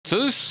So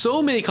there's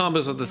so many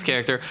combos with this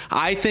character.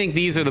 I think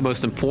these are the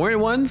most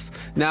important ones.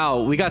 Now,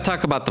 we got to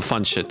talk about the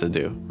fun shit to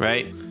do,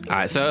 right? All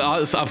right, so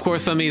of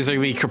course, some of these are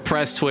going to be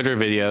compressed Twitter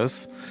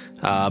videos.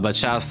 But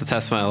shouts to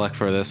Test My Luck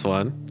for this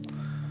one.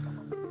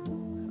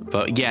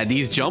 But yeah,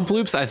 these jump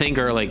loops, I think,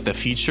 are like the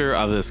future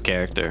of this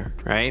character,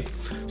 right?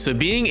 So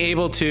being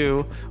able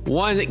to,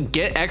 one,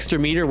 get extra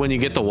meter when you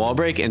get the wall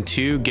break, and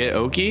two, get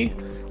Oki,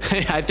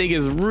 I think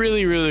is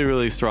really, really,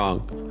 really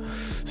strong.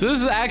 So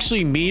this is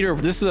actually meter,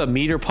 this is a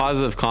meter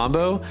positive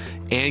combo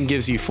and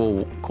gives you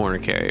full corner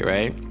carry,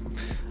 right?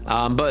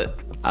 But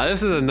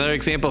this is another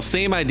example,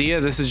 same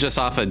idea. This is just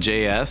off of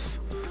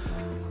JS.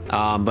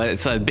 But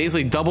it's a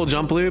basically double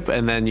jump loop,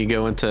 and then you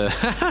go into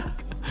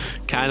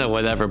kind of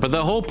whatever. But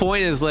the whole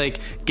point is like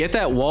get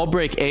that wall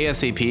break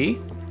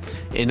ASAP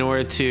in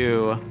order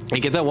to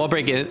get that wall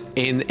break in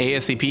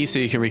ASAP so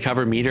you can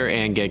recover meter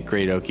and get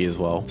great Oki as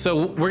well.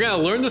 So we're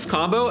gonna learn this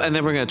combo and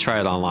then we're gonna try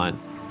it online.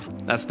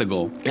 That's the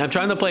goal. And I'm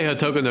trying to play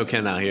Hotoku no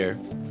Ken out here.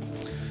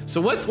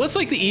 So what's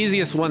like the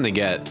easiest one to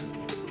get?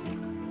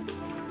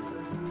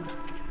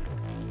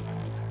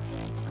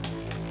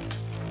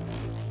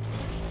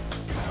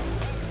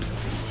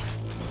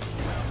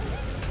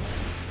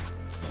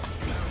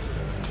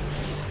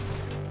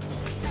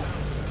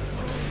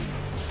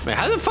 Man,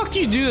 how the fuck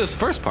do you do this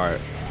first part?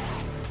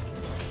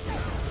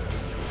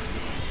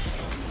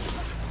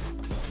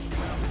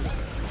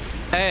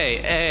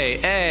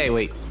 Hey,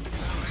 wait.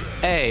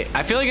 Hey,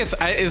 I feel like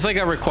it's like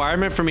a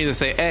requirement for me to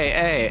say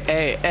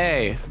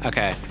hey.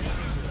 Okay.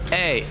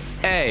 Hey.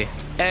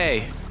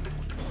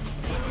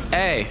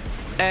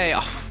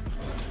 Oh.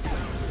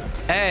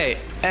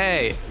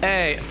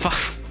 Hey.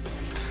 Fuck.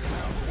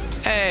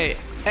 Hey.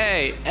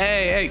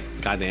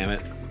 God damn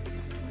it.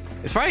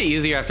 It's probably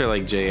easier after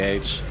like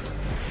JH.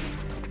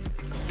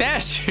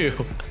 Dash you.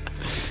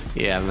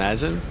 Yeah,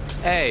 imagine.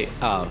 Hey.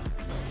 Oh.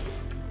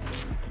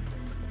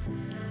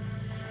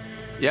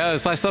 Yo,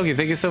 Slice Soki,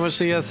 thank you so much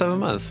for the 7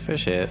 months.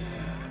 Appreciate it.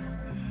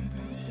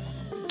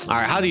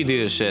 Alright, how do you do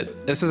this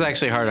shit? This is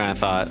actually harder than I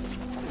thought.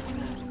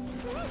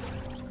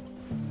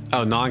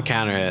 Oh,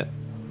 non-counter hit.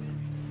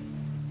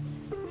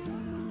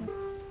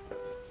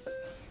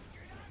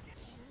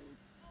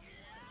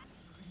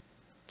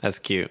 That's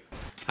cute.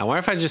 I wonder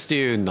if I just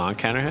do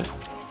non-counter hit.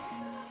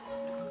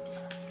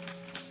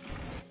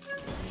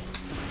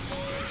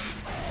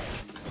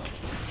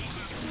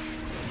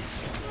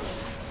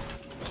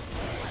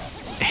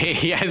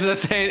 Yeah, is that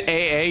saying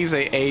A.A? You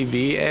say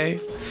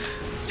A.B.A?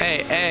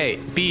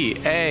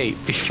 A.B.A.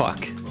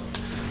 Fuck.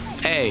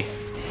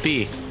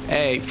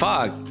 A.B.A.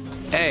 Fuck.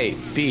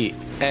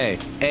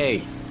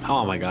 A.B.A.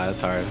 Oh my god, that's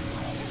hard.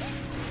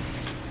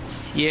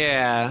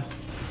 Yeah.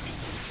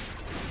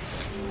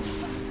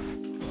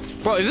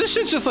 Bro, is this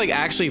shit just like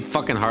actually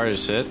fucking hard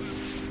as shit?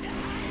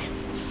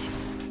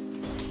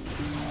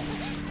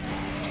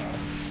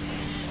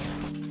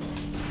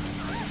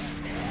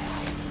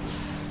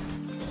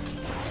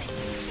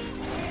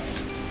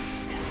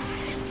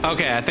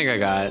 Okay, I think I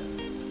got it.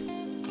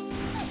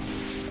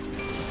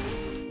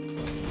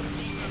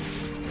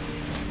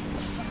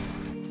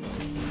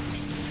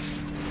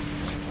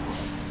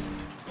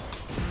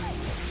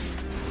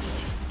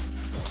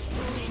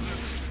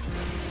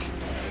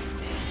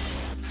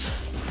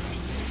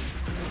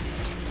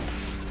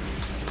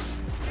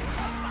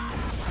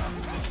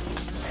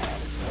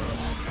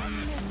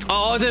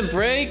 Oh, it didn't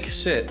break?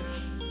 Shit.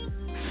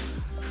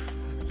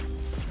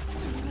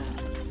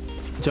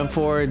 Jump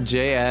forward,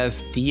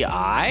 JS,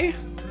 DI?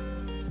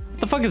 What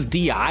the fuck does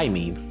DI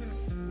mean?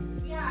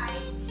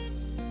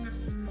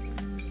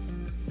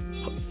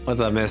 What's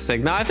up,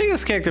 Mystic? No, I think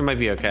this character might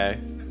be okay.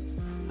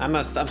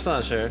 I'm still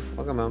not sure.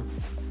 Welcome home.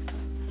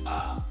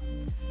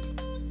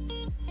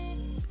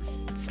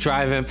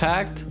 Drive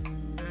impact?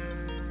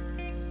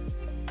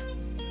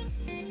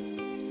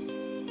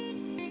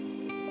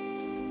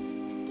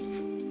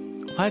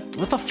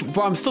 What the f-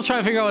 Bro, I'm still trying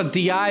to figure out what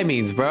DI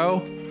means,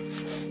 bro.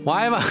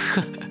 Why am I...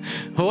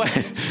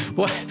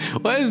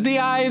 What does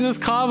DI in this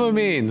combo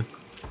mean?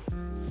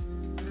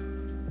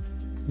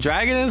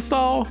 Dragon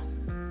install?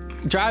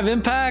 Drive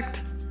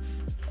impact?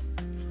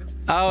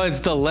 Oh, it's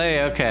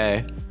delay,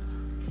 okay.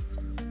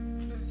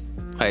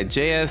 Wait,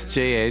 JS,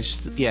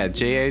 JH, yeah,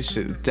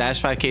 JH,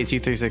 dash 5K,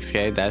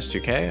 T36K, dash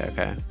 2K,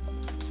 okay.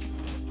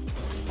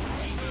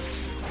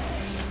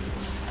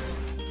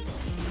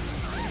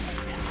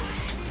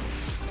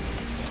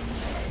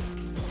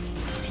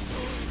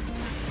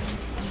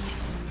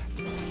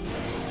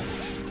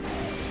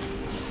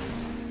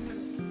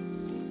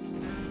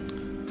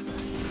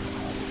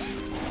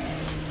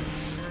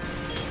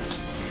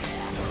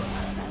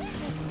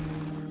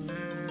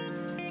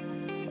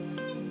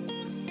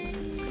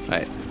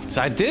 Right,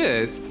 so I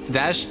did it.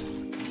 Dash.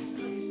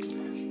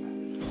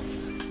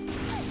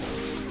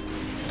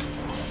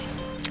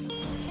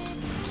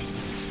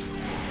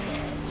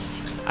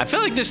 I feel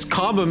like this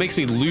combo makes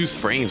me lose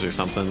frames or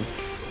something.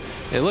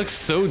 It looks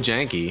so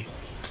janky.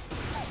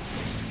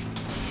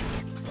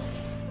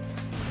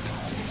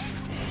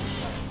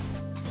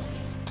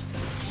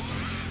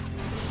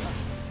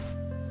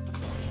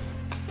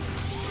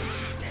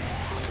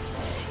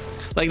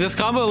 Like this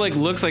combo like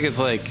looks like it's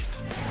like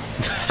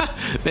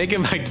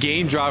making my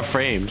game drop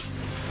frames.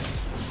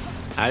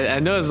 I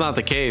know it's not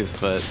the case,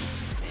 but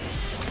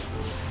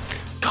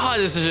God,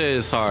 this shit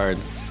is hard.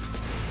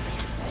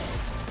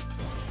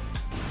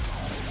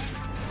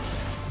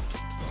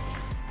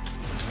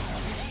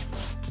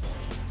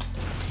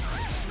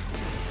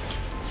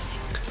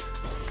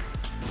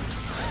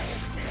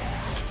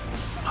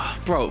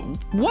 Bro,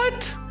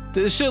 what?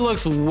 This shit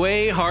looks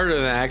way harder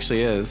than it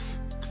actually is.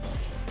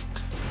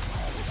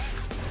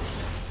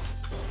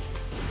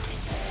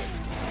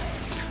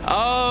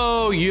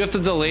 Oh, you have to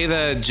delay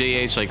the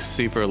JH like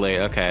super late.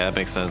 Okay, that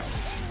makes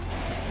sense.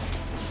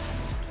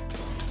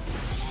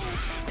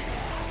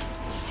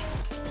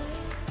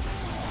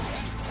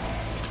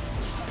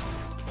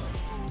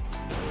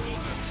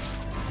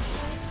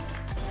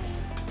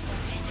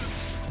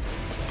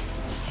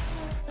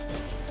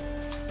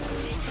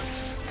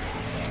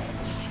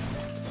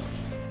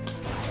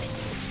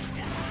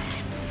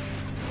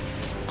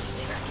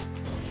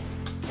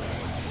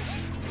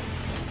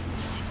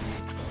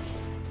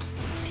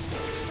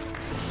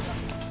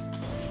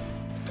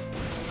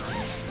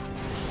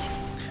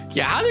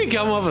 Yeah, how did he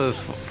come up with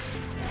this?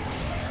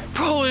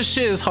 Bro, this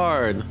shit is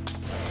hard.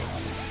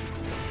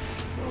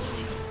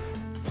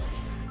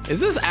 Is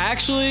this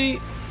actually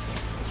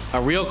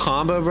a real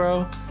combo,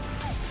 bro?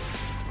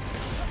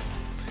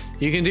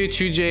 You can do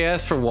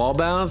 2JS for wall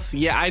bounce?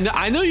 Yeah,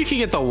 I know you can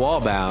get the wall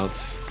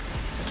bounce.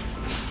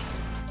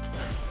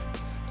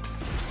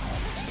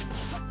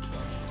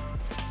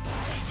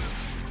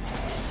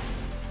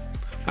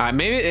 All right,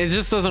 maybe it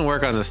just doesn't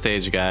work on the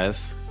stage,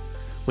 guys.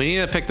 We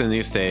need to pick the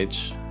new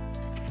stage.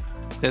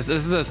 This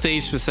is a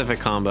stage specific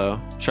combo.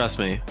 Trust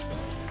me.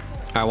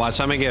 All right, watch.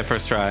 I'm gonna get it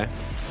first try.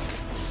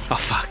 Oh,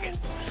 fuck.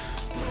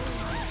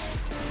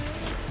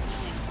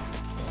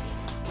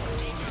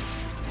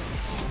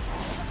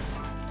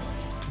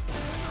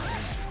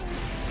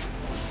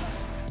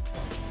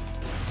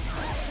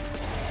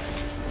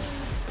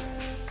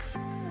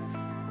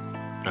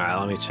 All right,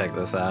 let me check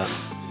this out.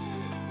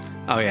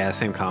 Oh yeah,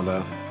 same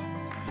combo.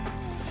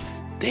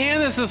 Damn,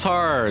 this is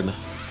hard.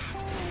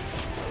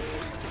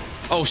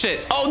 Oh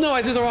shit. Oh no,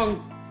 I did the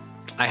wrong.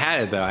 I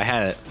had it though, I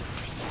had it.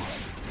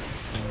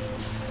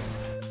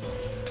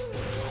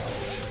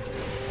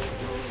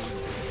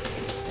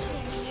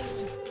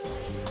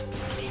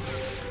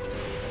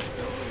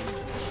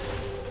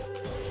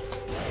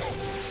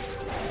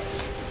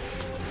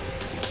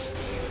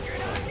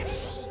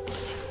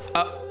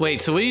 Wait,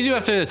 so what do you do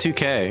after the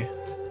 2K?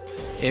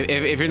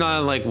 If you're not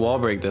in like wall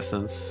break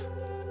distance?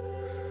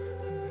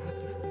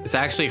 It's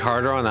actually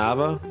harder on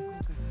A.B.A?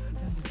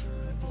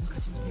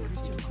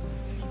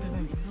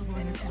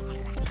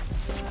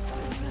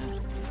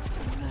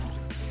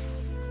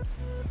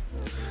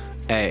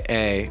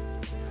 A.A.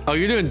 Oh,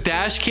 you're doing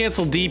dash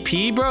cancel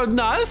DP, bro?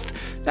 No,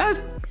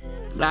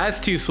 that's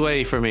too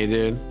sweaty for me,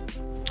 dude.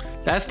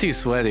 That's too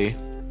sweaty.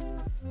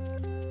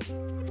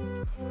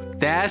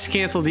 Dash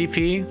cancel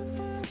DP.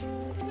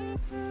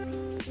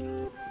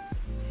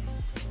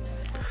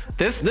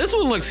 This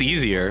one looks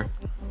easier.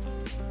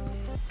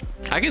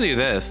 I can do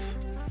this.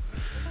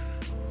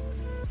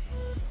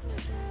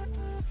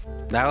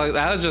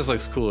 That just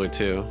looks cooler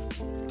too.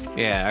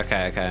 Yeah,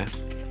 okay.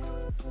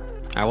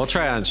 All right, we'll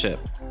try it on chip.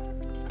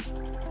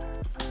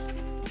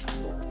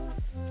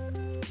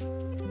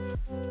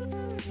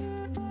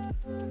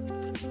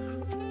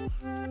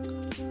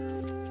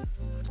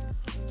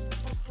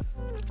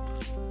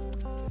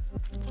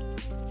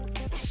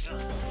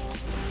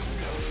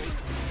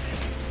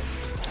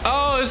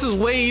 Oh, this is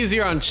way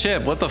easier on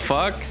chip. What the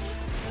fuck?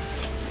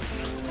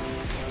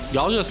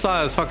 Y'all just thought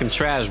it was fucking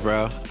trash,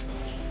 bro.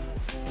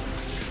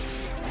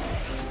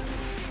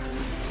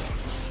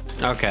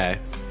 Okay.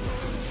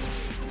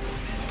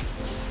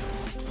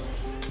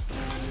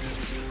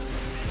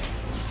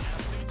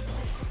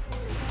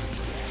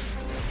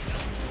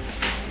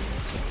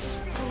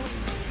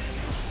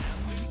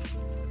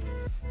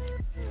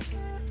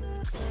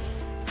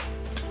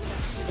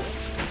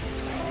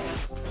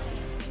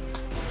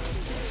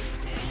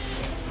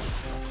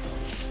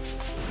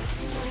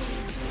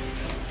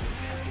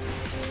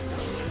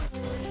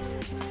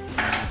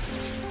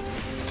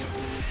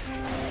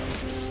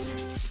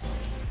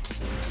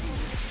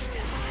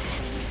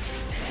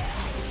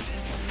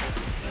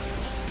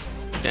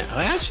 Yeah,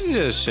 I actually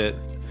do this shit.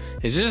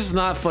 Is it just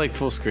not like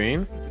full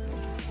screen?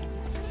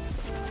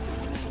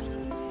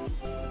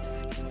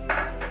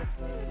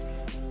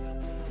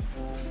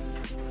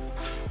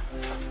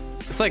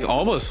 It's like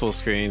almost full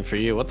screen for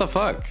you. What the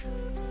fuck?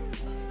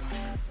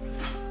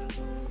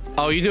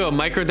 Oh, you do a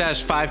micro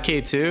dash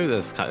 5K too?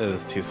 This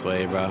is too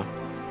sway, bro.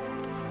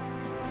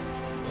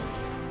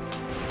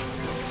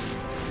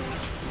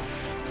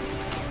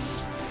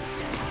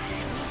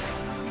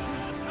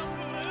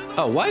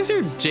 Oh, why is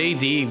your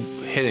JD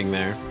hitting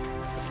there?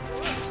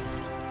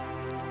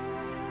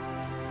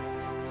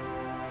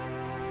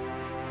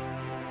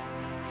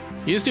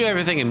 You just do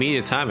everything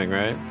immediate timing,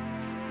 right?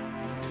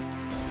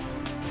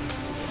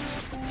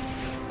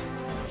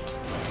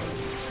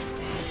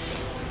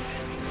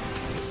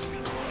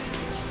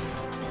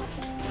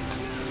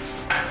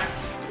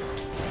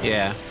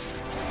 Yeah.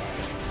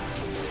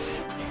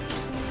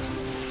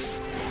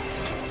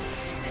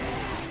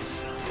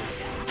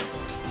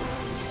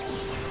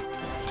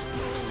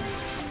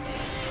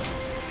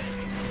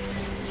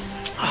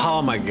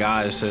 Oh my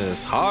gosh, this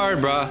is hard,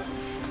 bruh.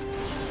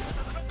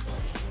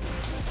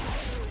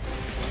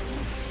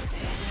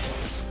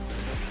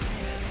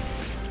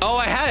 Oh,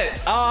 I had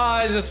it. Oh,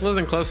 I just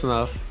wasn't close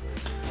enough.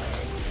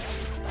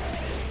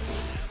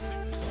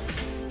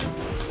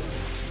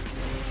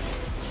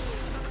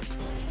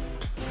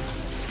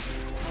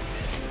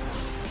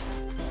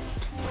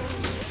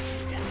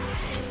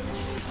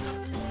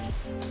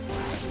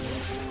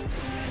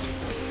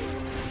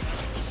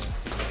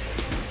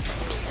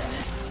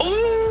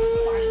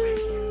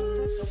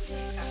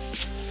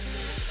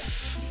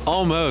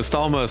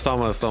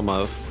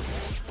 Almost.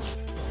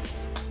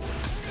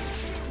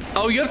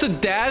 Oh, you have to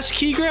dash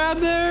key grab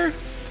there?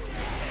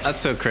 That's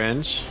so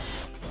cringe.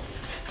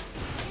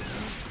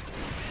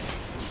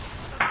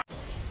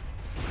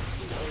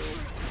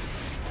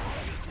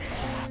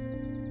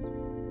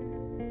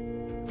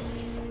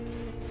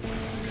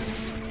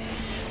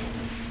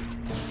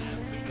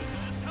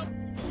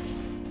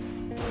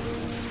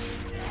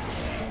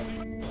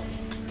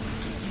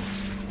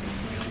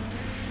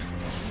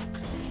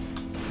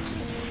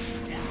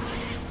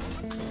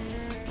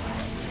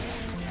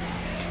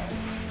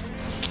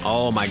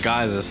 Oh my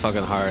god, this is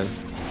fucking hard.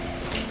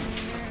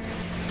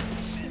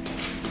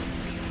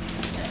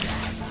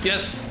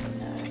 Yes.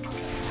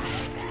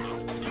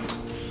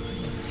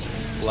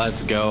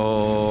 Let's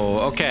go.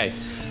 Okay.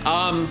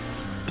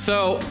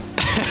 So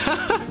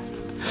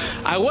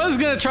I was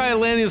gonna try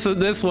landing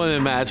this one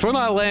in match. We're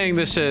not landing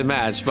this shit in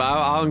match, but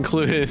I'll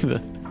include it in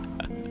the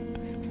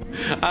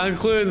I'll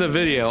include it in the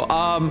video.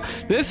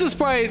 This is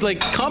probably like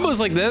combos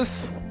like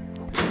this.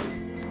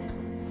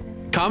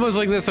 Combos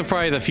like this are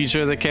probably the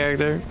future of the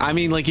character. I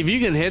mean, like if you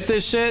can hit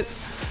this shit,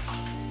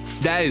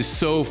 that is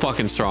so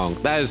fucking strong.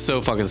 That is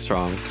so fucking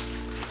strong.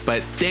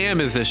 But damn,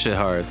 is this shit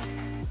hard.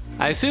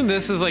 I assume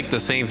this is like the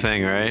same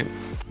thing, right?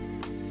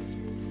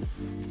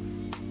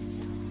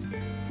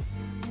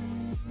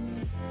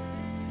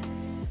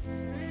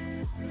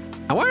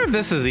 I wonder if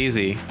this is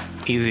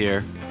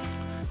easier.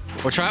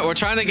 We're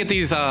trying to get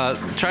these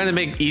trying to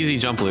make easy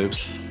jump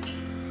loops.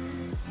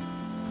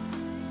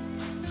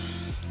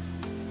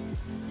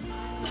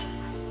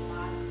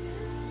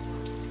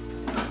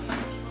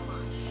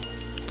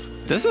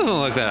 This doesn't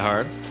look that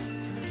hard.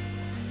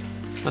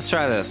 Let's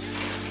try this.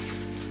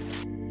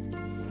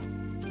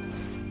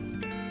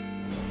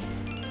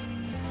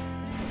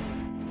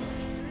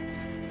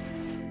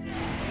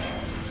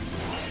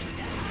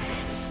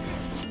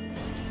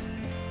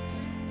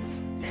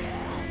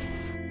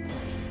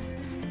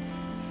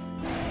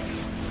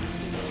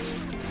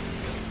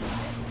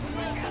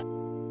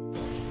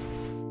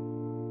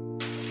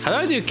 How do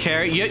I do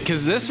carry? Yeah,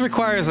 because this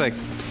requires like.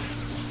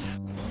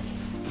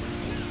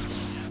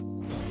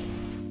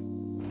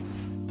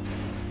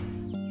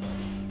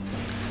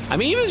 I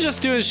mean, even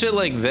just doing shit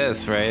like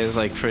this, right, is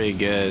like pretty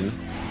good.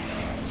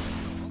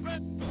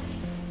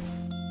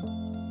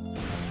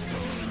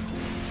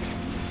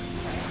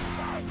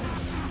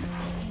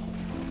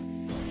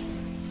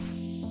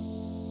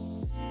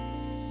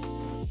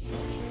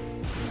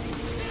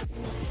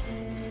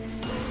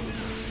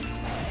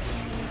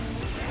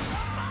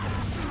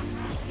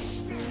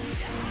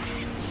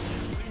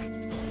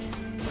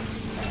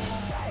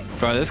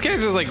 Bro, this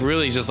character's like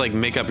really just like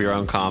make up your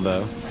own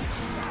combo.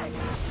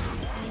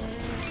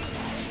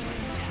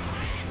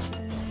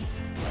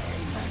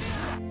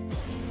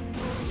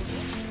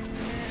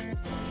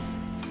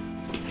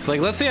 It's like,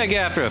 let's say I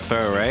get after a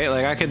throw, right?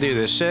 Like I could do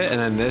this shit and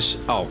then this.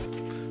 Oh,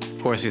 of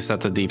course he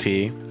set the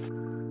DP.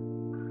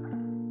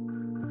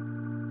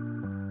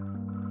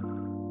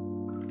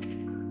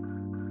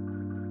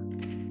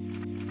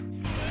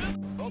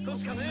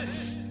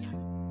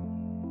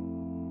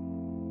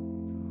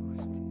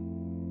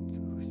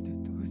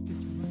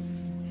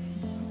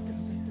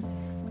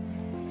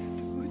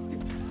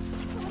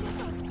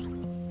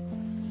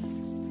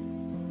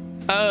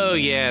 Oh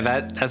yeah,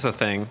 that's a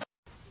thing.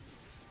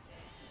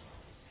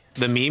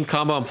 The meme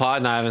combo in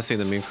pot? No, I haven't seen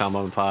the meme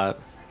combo in pot.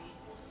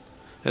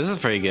 This is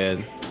pretty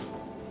good.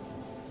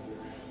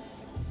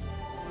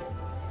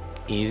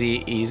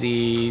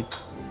 Easy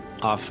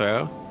off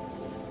throw.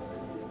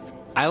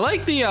 I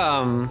like the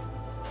oh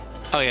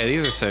yeah,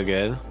 these are so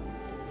good.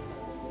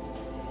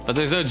 But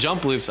there's no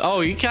jump loops.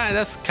 Oh, you kind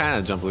that's kind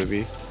of jump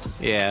loopy.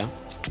 Yeah.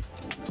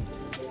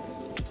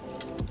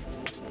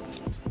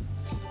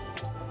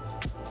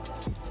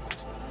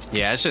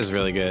 Yeah, it's just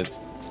really good.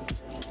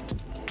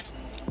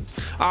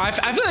 Oh, I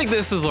feel like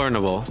this is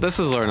learnable. This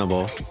is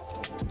learnable.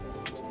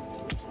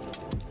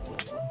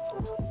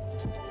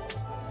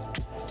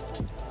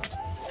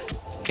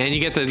 And you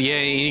get the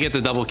you get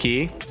the double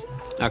key.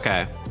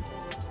 Okay.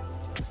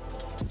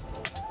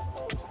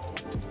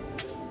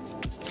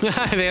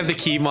 They have the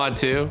key mod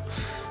too.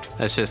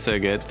 That's just so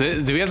good.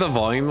 Do we have the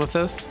volume with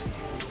this?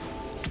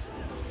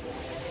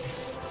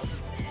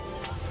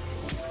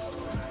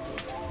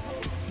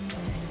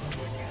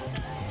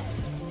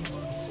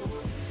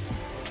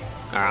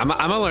 I'm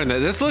gonna learn that.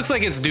 This looks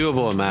like it's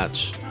doable in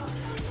match.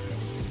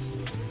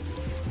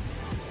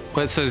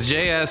 But it says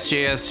JS,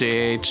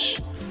 JS, JH,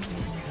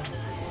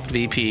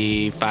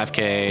 VP,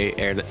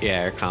 5K,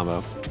 air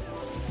combo.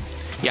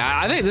 Yeah,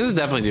 I think this is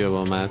definitely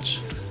doable in match.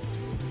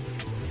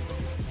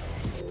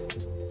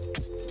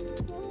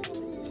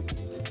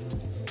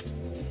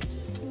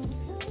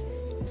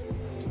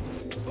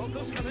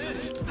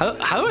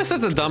 How do I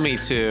set the dummy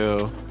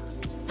to?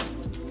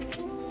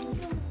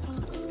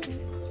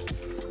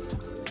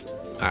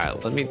 All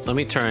right, let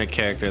me turn a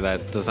character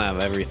that doesn't have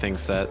everything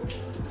set.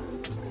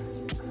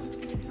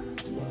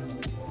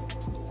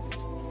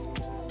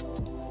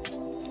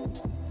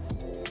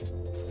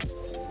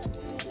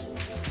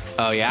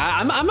 Oh yeah,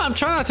 I'm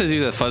trying not to do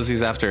the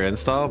fuzzies after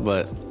install,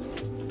 but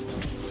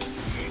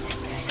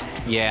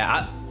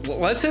yeah,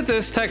 let's hit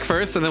this tech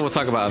first, and then we'll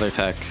talk about other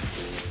tech.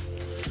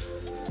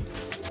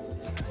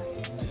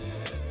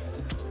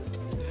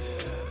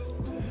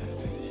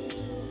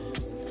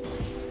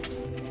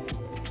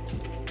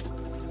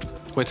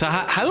 Wait, so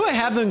how do I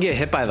have them get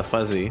hit by the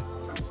fuzzy?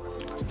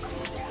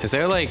 Is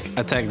there like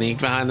a technique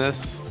behind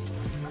this?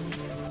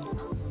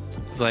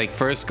 It's like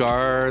first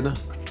guard,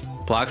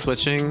 block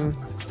switching.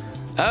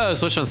 Oh,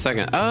 switch on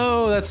second.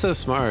 Oh, that's so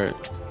smart.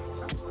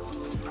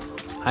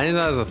 I didn't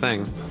know that was a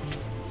thing.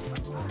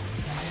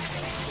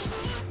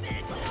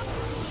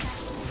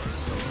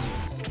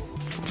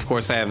 Of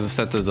course, I have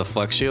set the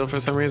deflect shield for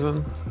some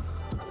reason.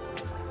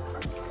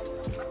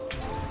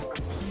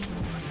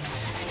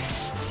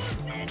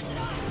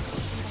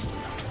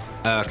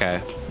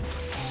 Okay.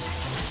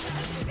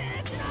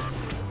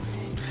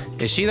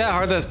 Is she that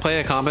hard to play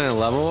a competent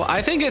level?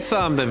 I think it's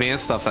the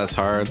advanced stuff that's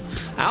hard.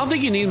 I don't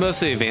think you need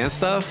most of the advanced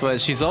stuff,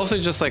 but she's also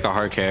just like a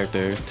hard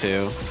character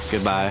too.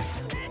 Goodbye.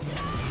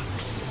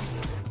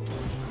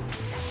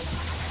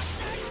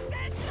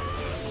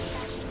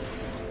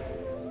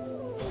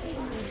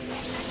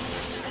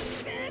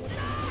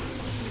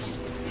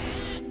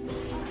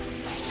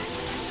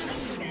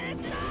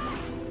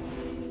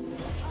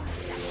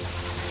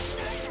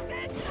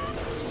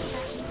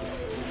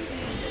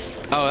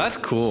 Oh, that's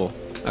cool.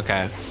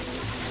 Okay.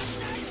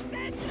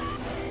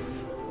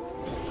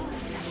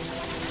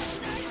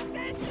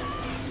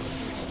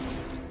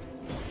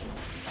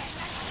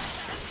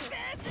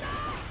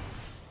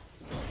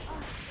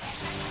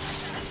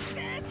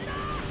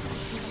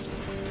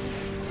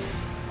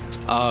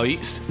 Oh,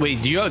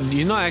 wait, do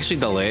you not actually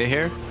delay it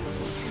here?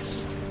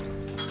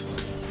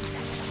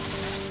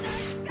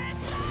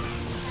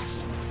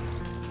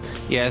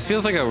 Yeah, this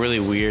feels like a really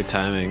weird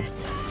timing.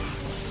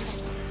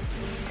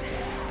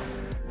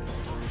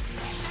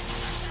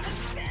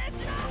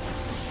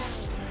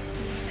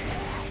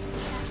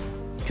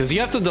 Because you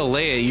have to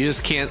delay it, you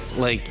just can't,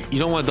 like, you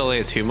don't want to delay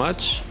it too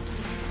much.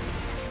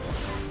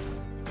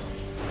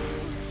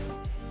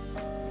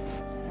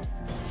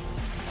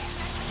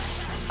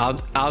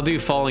 I'll do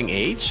falling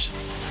H.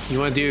 You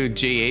want to do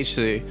JH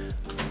to...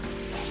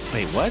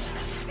 Wait, what?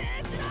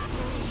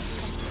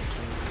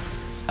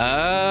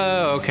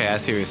 Oh, okay, I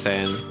see what you're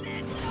saying.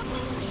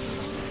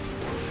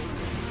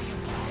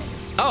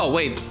 Oh,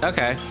 wait,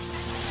 okay.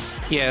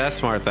 Yeah, that's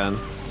smart then.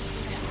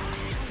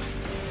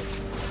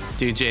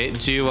 Do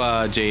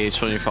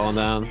JH when you're falling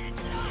down.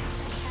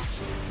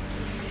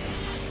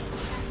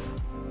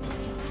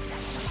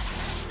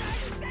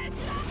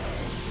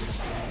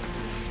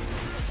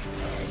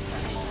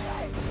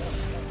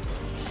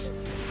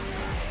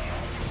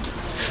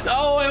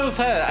 Oh, I almost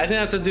had it. I didn't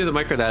have to do the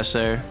micro dash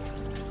there.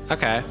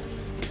 Okay.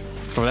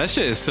 Oh, that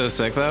shit is so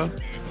sick though.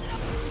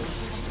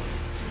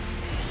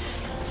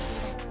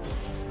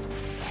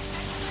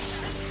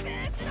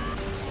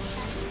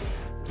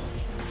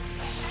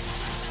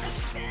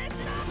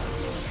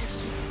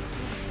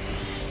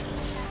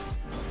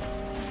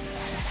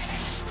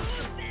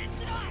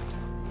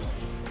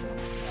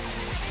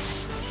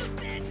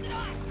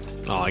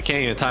 Oh, I can't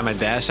even time my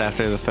dash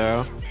after the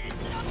throw.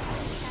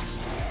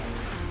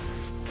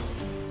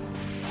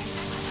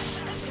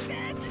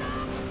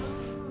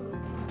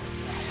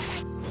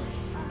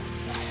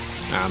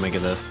 I'll make it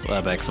this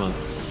lab X one.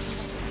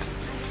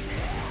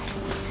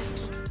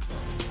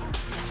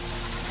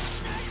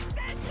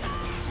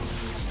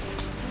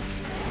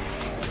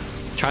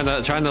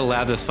 Trying to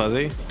lab this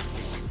fuzzy.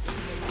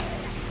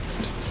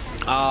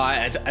 Oh,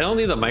 I don't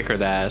need the micro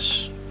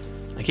dash.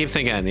 I keep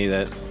thinking I need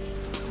it.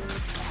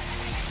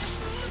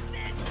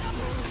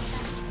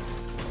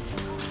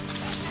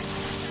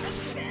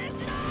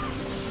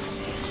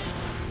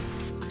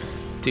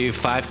 Do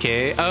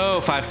 5K.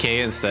 Oh,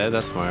 5K instead.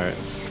 That's smart.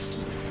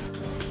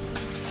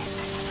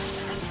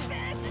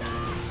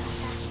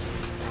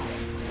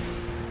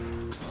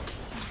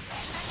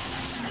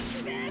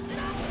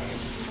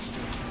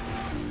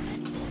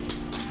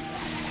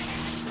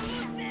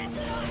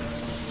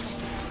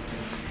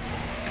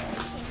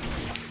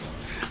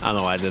 I don't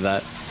know why I did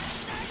that.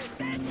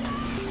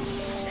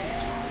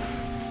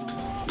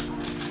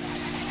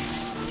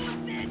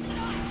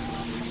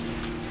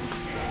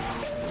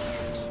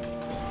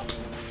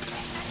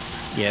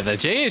 Yeah, the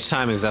JH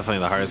time is definitely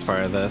the hardest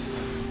part of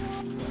this.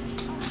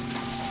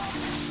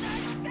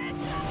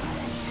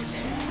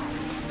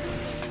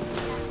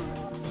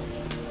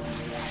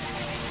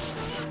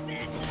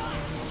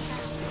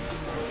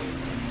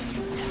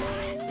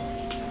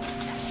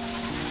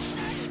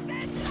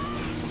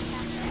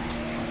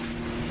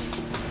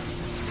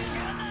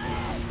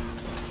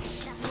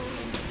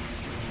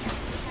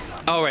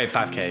 Oh, right,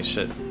 5K,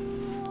 shit.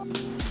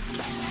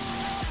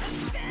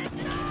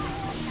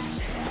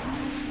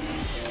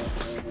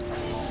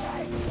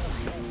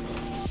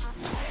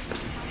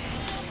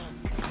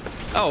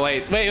 Oh,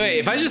 wait.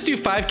 If I just do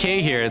 5K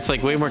here, it's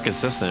like way more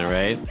consistent,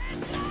 right?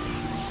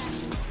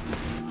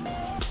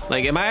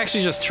 Like, am I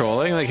actually just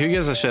trolling? Like, who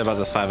gives a shit about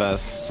this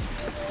 5S?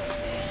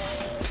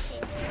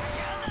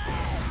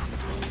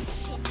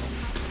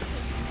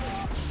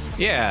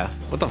 Yeah,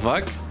 what the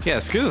fuck? Yeah,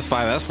 screw this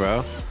 5S,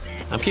 bro.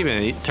 I'm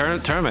keeping it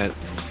tournament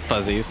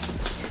fuzzies.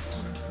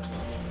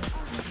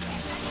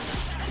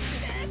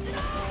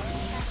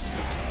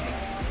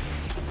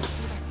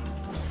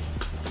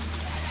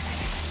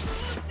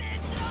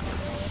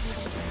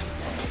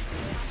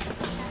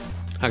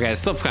 Okay, it's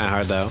still kind of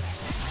hard though.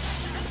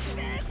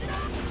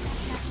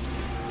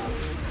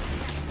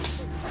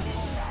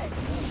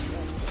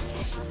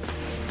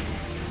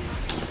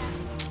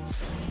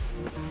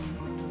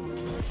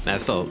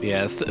 That's still,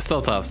 yeah, it's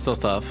still tough, still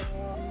tough.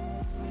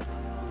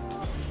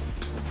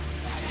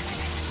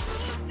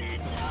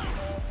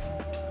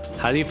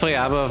 How do you play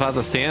A.B.A without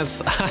the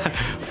stance?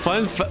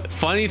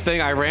 Funny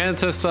thing, I ran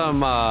into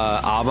some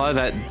A.B.A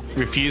that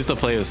refused to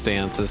play with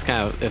stance. It's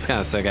kind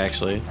of sick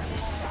actually.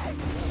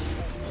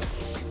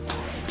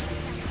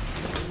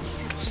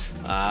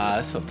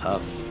 That's so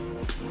tough.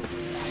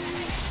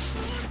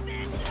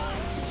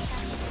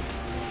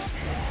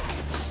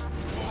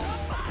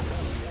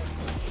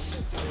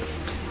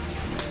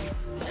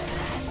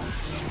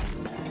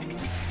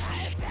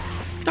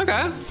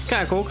 Okay,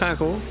 kind of cool, kind of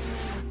cool.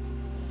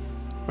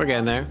 We're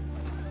getting there.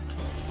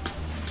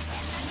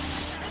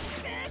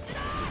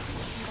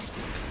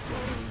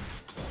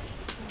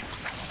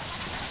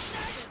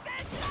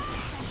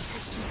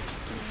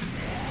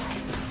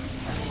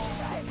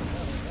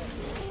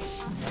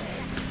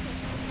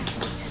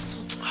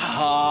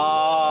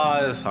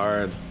 Oh, it's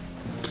hard.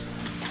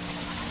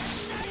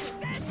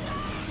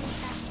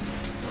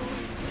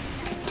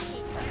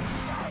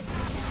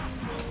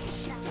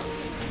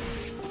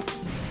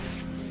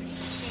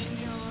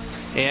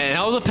 Yeah, it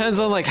all depends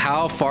on like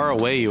how far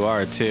away you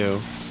are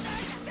too.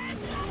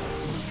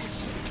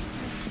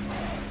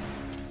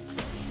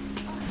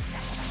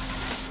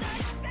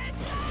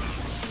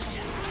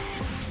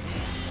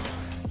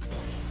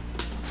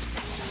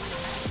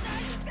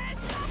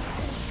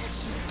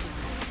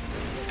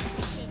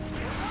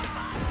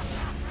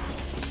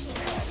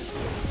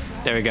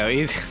 There we go.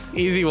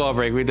 Easy wall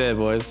break. We did it,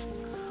 boys.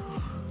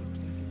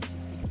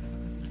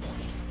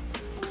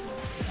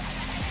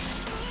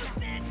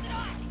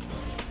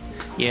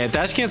 Yeah,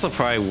 dash cancel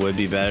probably would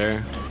be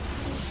better.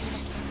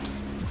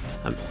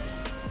 I'm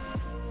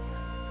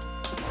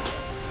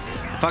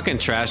fucking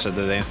trash at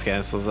the dash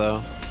cancels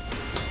though.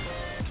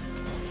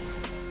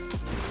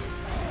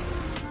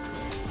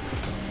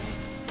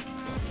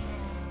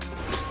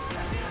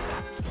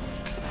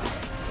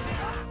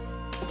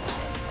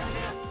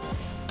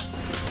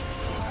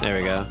 There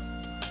we go.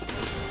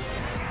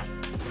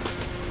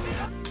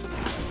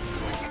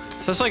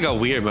 Such like a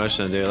weird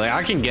motion to do. Like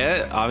I can get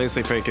it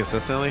obviously pretty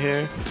consistently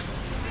here.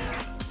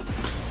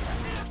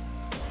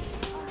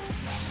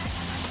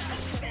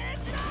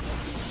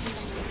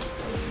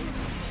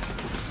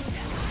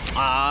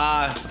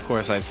 Of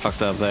course I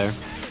fucked up there.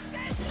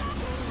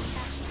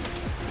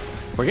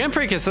 We're getting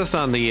pretty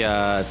consistent on the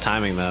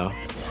timing though.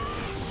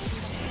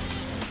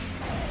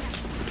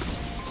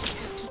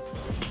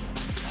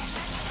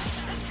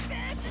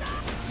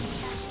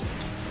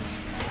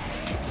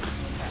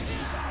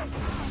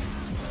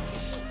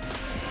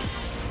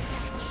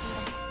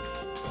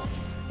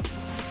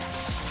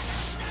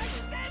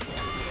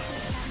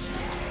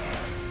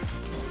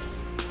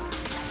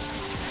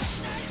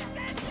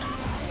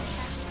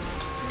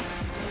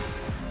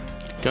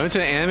 Going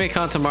to an anime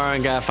con tomorrow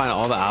and gotta find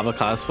all the A.B.A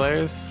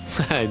cosplayers?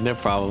 No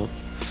problem.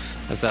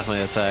 That's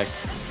definitely a tech.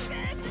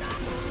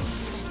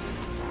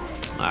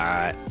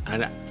 Alright.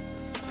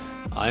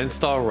 I'll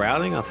install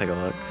routing. I'll take a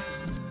look.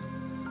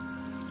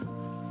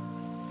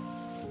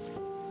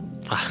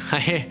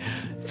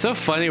 It's so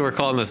funny we're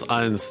calling this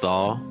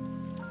uninstall.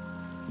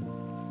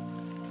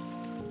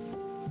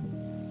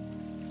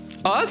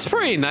 Oh, that's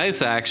pretty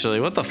nice actually.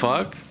 What the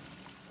fuck?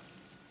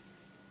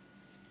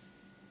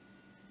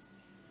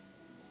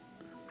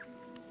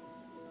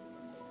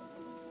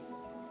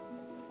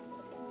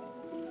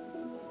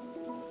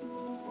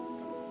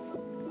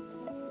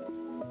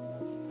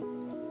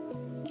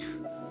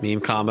 Meme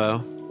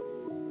combo.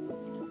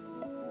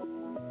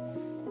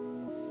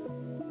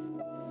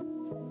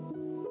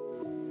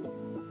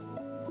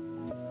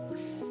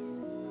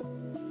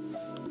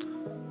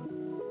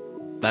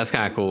 That's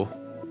kind of cool.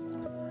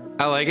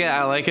 I like it.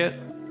 I like it.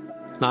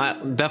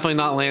 Definitely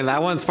not landing.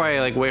 That one's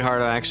probably like way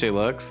harder than it actually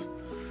looks.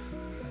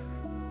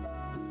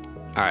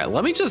 All right,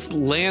 let me just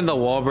land the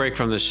wall break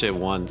from this shit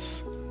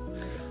once.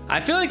 I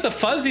feel like the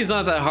fuzzy's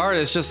not that hard.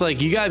 It's just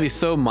like you gotta be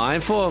so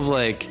mindful of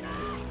like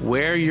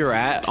where you're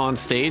at on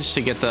stage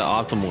to get the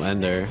optimal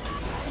ender.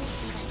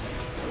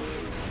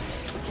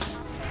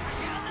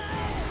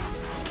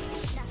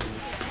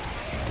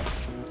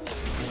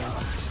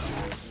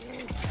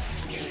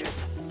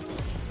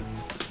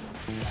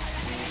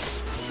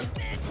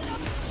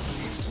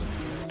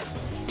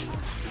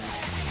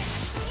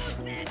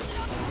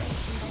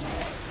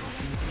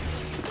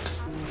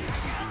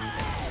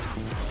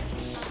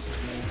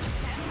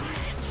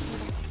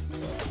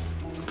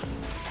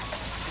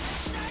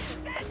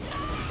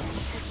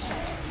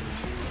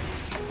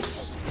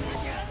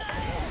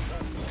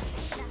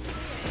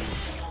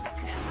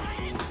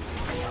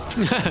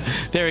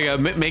 There we go.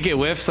 Make it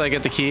whiff so I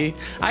get the key.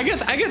 I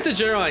get the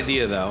general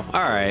idea though.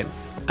 All right,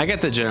 I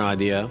get the general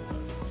idea.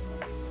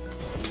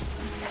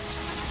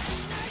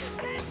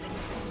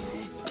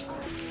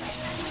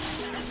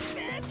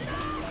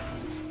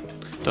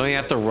 Don't you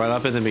have to run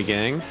up in the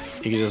beginning?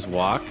 You can just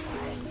walk.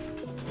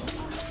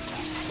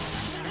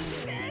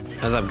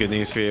 That's not good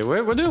news for you.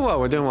 We're doing well.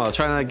 We're doing well.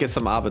 Trying to get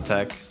some A.B.A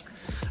tech.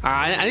 All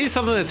right, I need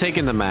something to take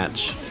in the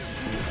match.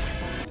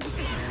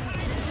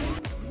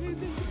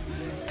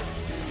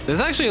 This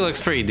actually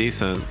looks pretty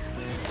decent,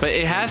 but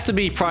it has to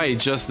be probably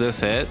just this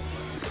hit,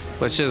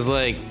 which is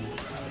like,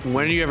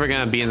 when are you ever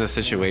gonna be in this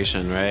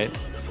situation, right?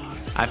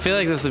 I feel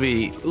like this would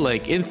be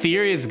like, in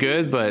theory it's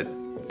good,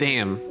 but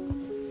damn.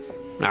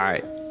 All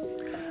right.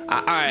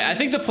 All right, I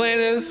think the plan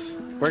is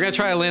we're gonna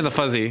try to land the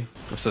fuzzy.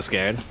 I'm so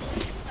scared.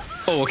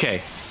 Oh, okay.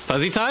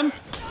 Fuzzy time?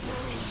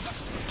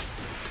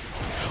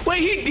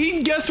 Wait,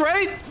 he guessed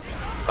right?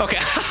 Okay.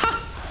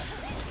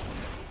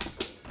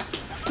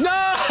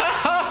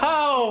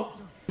 No!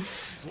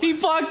 He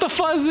blocked the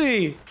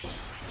fuzzy.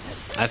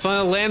 I just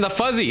want to land the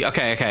fuzzy.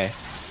 Okay, okay.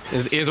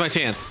 Here's my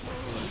chance.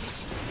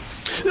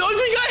 Oh,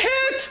 we got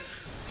hit!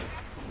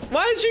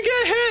 Why did you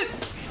get hit?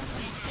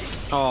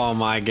 Oh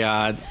my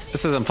god.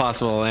 This is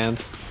impossible to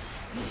land.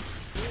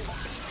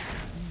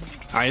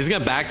 All right, he's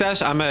gonna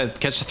backdash. I'm gonna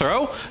catch the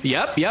throw.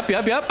 Yep.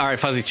 All right,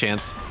 fuzzy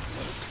chance.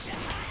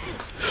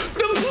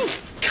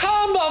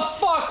 Come the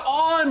fuck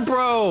on,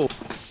 bro.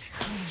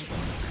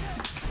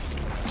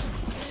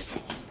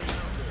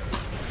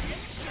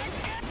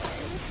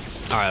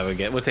 All right,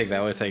 we'll take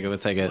that. We'll take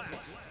it.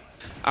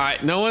 All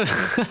right, no one.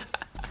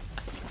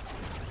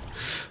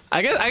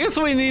 I guess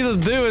what we need to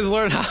do is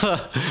learn how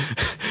to.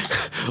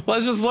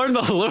 Let's just learn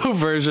the low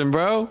version,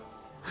 bro.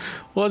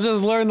 We'll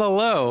just learn the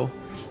low.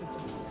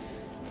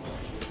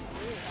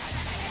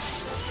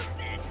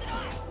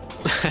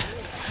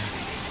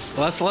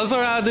 Let's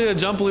learn how to do a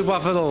jump loop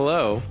off of the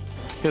low,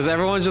 because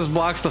everyone just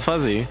blocks the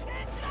fuzzy.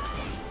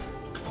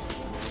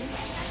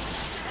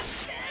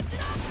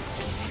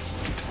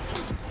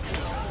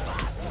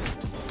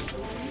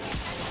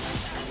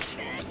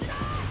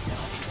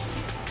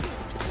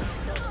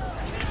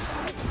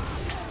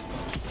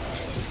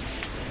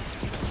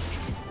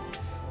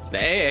 The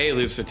A.A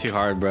loops are too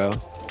hard, bro.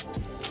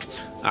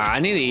 I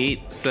need to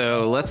eat,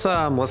 so let's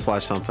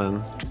watch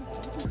something.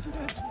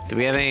 Do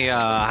we have any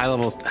high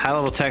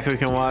level tech we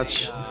can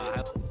watch?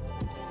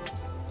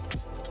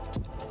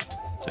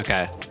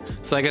 Okay,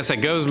 so like I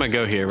said, Go's my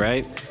go here,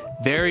 right?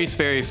 Very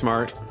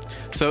smart.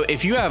 So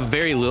if you have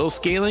very little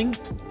scaling,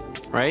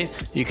 right,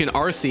 you can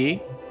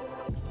RC,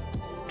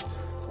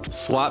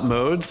 swap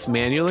modes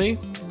manually,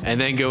 and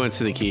then go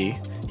into the key.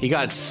 He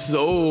got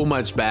so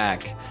much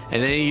back,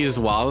 and then he used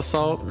Wild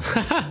Assault.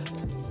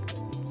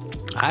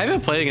 I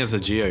haven't played against a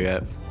Geo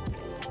yet.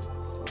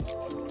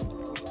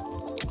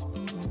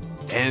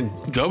 And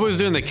Gobo's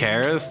doing the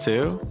Karas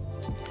too.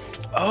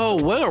 Oh,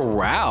 what a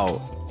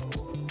route.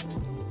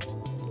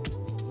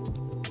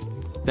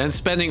 Then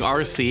spending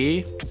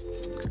RC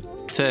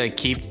to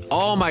keep.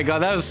 Oh my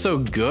god, that was so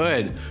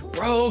good.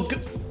 Bro.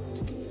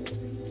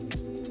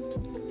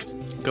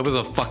 Gobo's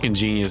a fucking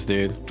genius,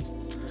 dude.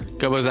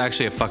 Gobo's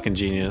actually a fucking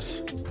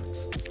genius.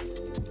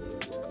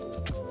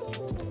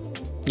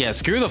 Yeah,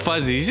 screw the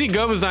fuzzies. You see,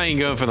 Gobo's not even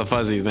going for the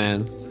fuzzies,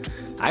 man.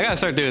 I gotta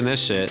start doing this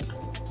shit.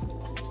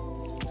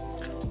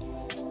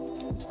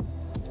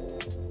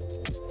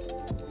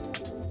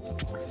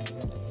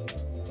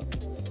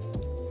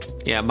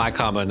 Yeah, my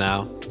combo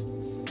now.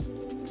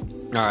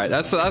 All right,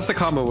 that's the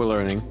combo we're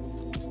learning.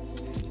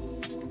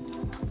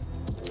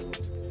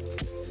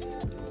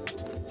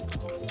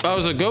 Oh,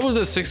 so go with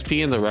the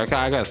 6P in the rec.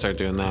 I gotta start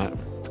doing that.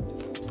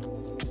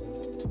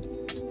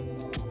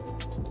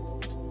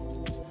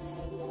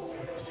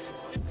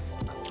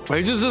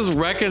 Wait, just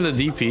wrecking the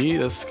DP?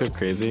 That's so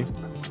crazy.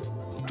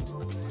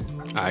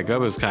 All right,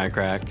 Gobo's kind of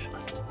cracked.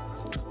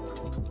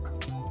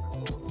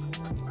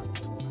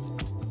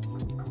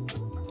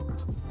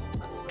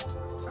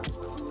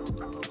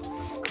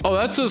 Oh,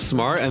 that's so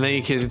smart. And then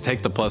you can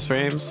take the plus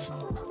frames.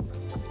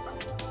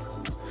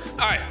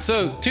 All right,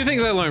 so two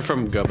things I learned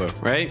from Gobo,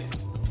 right?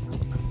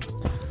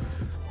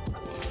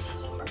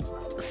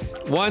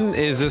 One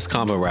is this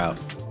combo route.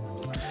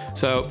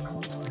 So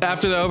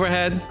after the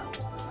overhead,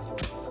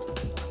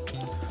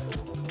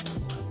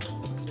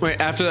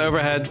 after the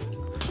overhead,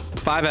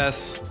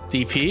 5S,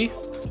 DP,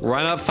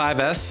 run up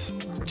 5S,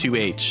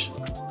 2H.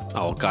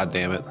 Oh, god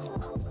damn it.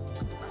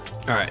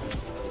 All right.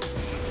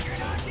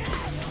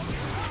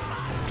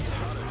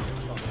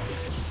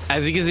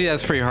 As you can see,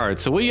 that's pretty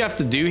hard. So what you have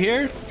to do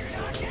here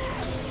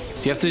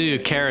is you have to do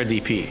Kara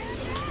DP.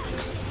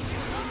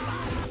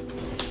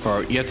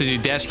 Or you have to do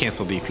dash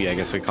cancel DP, I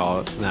guess we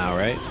call it now,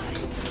 right?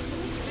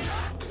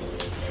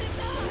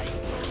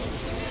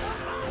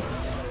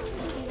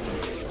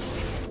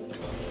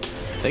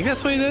 I think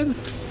that's what he did.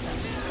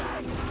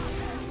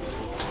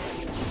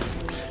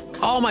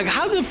 Oh my god,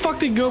 how the fuck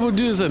did Gobo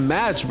do this in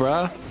match,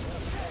 bruh?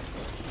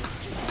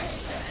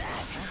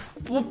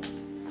 Whoop.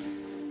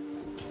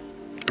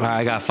 Alright,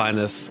 I gotta find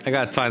this. I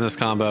gotta find this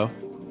combo.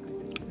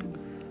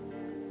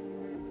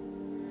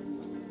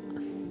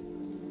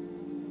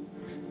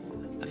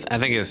 I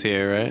think it's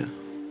here, right?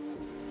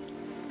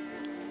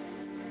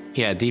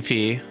 Yeah,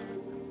 DP.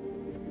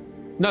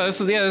 No, this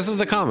is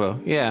the combo.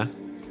 Yeah.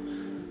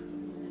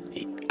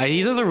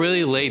 He does a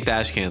really late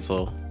dash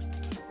cancel.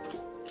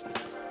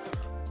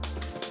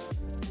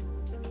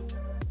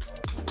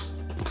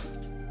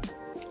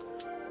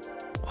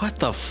 What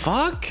the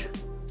fuck?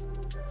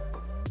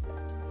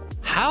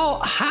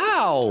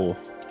 How?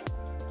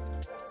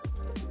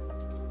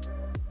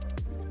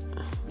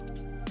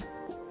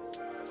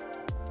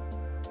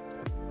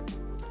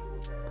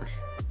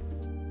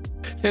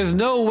 There's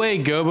no way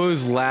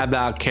Gobo's labbed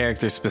out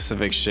character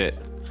specific shit.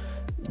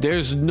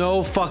 There's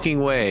no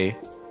fucking way.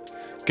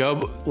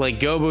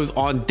 Gobo's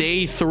on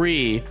day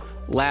 3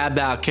 labbed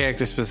out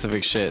character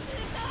specific shit.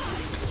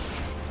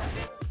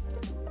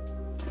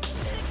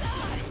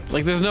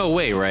 Like, there's no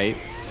way, right?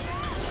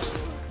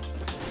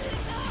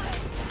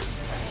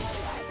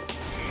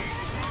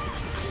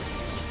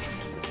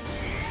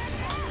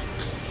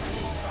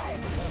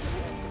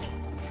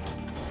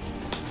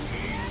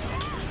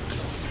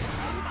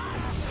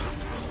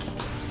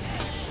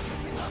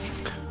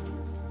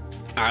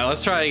 All right,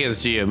 let's try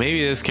against Geo.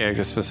 Maybe this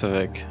character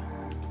specific.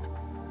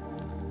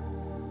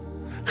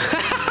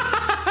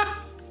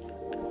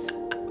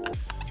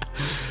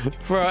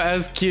 Bro,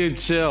 SQ,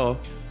 chill.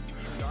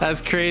 That's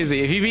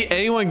crazy. If you beat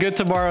anyone good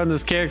tomorrow on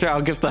this character,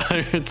 I'll give the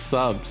 100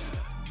 subs.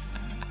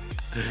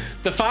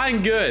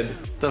 Define good.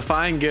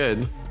 Define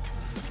good.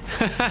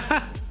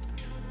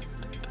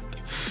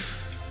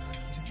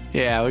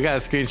 Yeah, we gotta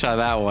screenshot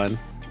that one.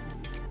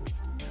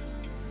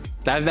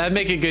 That'd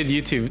make a good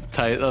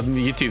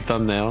YouTube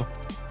thumbnail.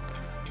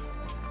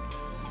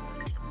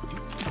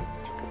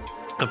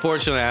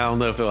 Unfortunately, I don't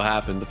know if it'll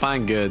happen.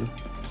 Define good.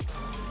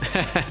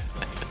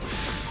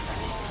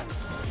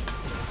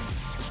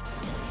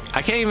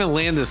 I can't even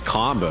land this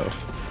combo.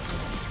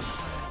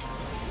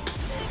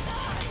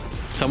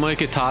 Someone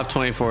could top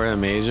 24 in a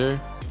major.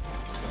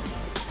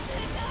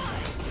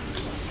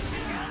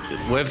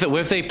 What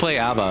if they play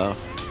A.B.A?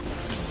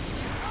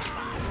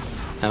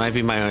 That might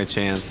be my only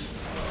chance.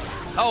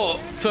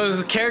 Oh, so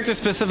is a character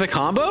specific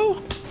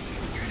combo?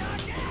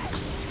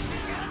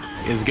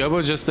 Is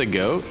Gobo just a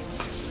goat?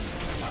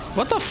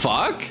 What the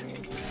fuck?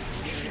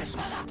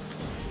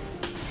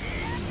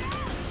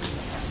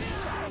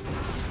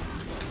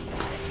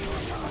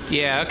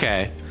 Yeah,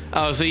 okay.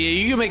 Oh, so yeah,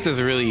 you can make this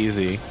really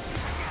easy.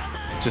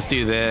 Just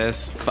do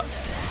this.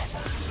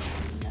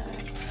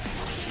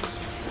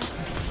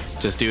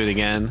 Just do it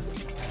again.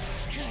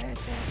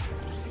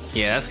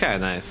 Yeah, that's kind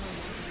of nice.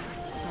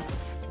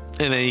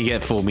 And then you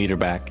get full meter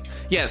back.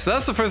 Yeah, so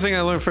that's the first thing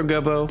I learned from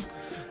Gobo.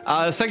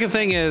 The second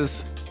thing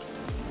is,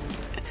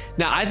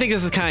 now I think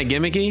this is kind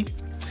of gimmicky,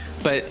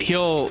 but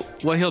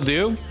what he'll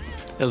do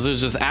is he'll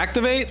just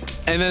activate,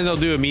 and then they'll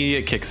do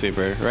immediate kick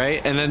super,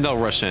 right? And then they'll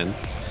rush in.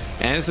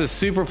 And this is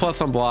super plus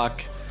on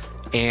block,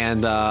 and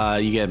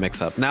you get a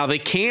mix up. Now they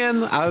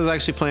can, I was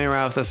actually playing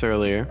around with this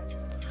earlier.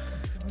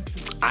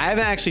 I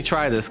haven't actually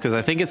tried this because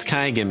I think it's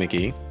kind of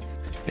gimmicky.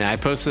 And I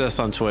posted this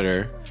on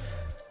Twitter,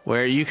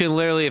 where you can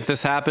literally, if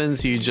this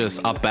happens, you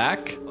just up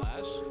back,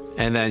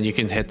 and then you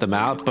can hit them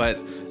out. But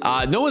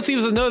no one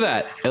seems to know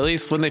that, at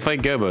least when they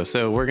fight Gobo.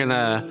 So we're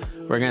gonna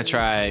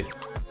try.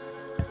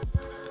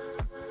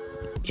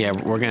 Yeah,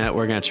 we're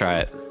gonna try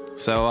it.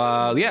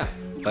 So yeah,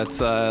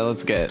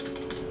 let's get it.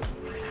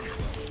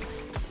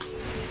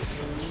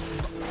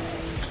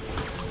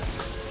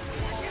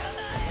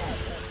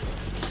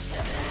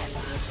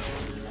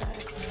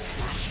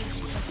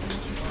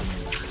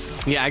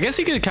 Yeah, I guess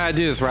you could kind of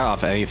do this right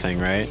off anything,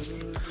 right?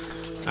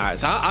 All right,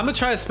 so I'm gonna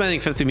try spending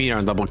 50 meter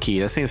on double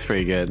key. That seems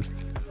pretty good.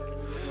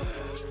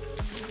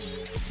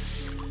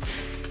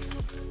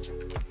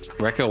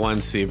 Rekka 1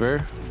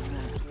 Seaber.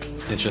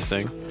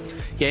 Interesting.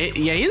 Yeah,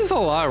 he does a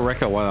lot of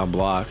Rekka 1 on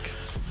block.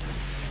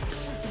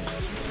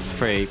 It's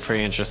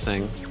pretty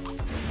interesting.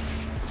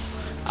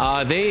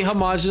 They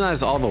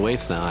homogenize all the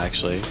weights now,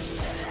 actually.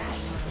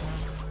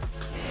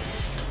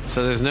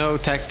 So there's no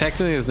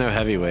technically there's no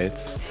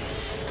heavyweights.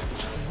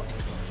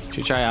 Should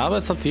you try Alba?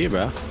 It's up to you,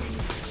 bro.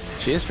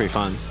 She is pretty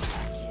fun.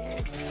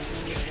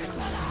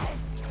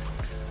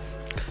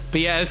 But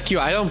yeah, SQ,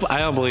 I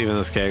don't believe in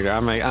this character. I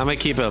might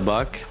keep it a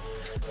buck.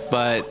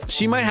 But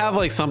she might have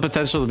like some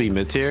potential to be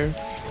mid tier.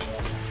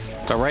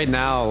 But right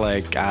now,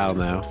 like, I don't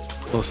know.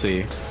 We'll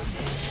see.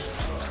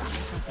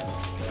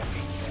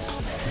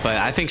 But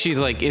I think she's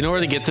like, in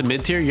order to get to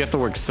mid tier, you have to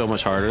work so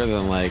much harder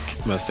than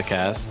like most of the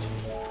cast.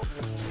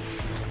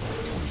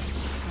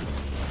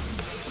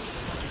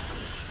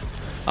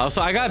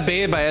 Also, I got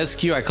baited by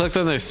SQ. I clicked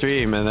on their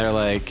stream and they're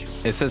like,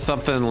 it said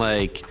something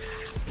like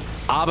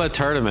A.B.A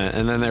tournament,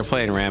 and then they're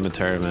playing Rama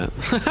tournament.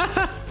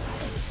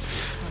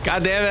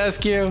 God damn it,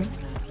 SQ.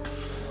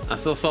 I'm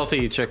still salty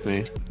you tricked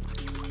me.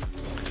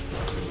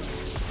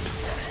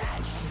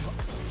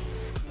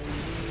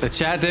 The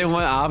chat didn't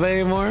want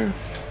A.B.A anymore?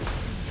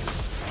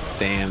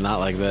 Damn, not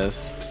like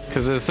this.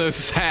 Because it's so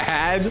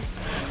sad.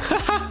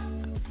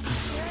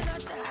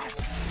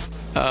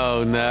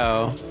 Oh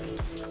no.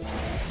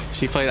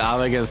 She played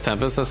A.B.A against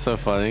Tempest? That's so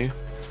funny.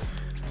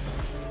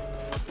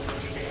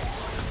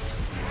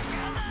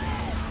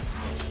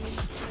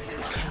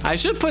 I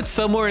should put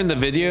somewhere in the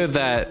video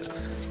that,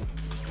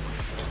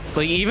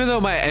 like, even though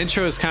my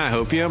intro is kind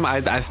of hopium,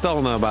 I still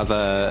don't know about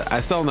the, I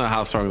still don't know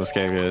how strong this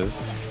character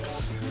is.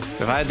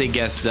 If I had to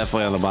guess,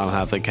 definitely on the bottom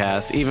half of the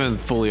cast, even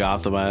fully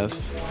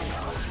optimized.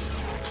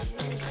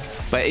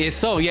 But it's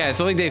still, yeah, it's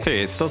only day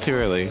 3. It's still too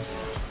early.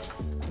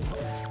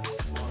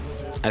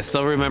 I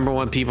still remember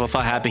when people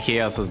thought Happy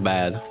Chaos was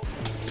bad.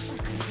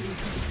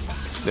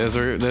 Those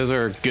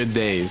are good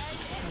days.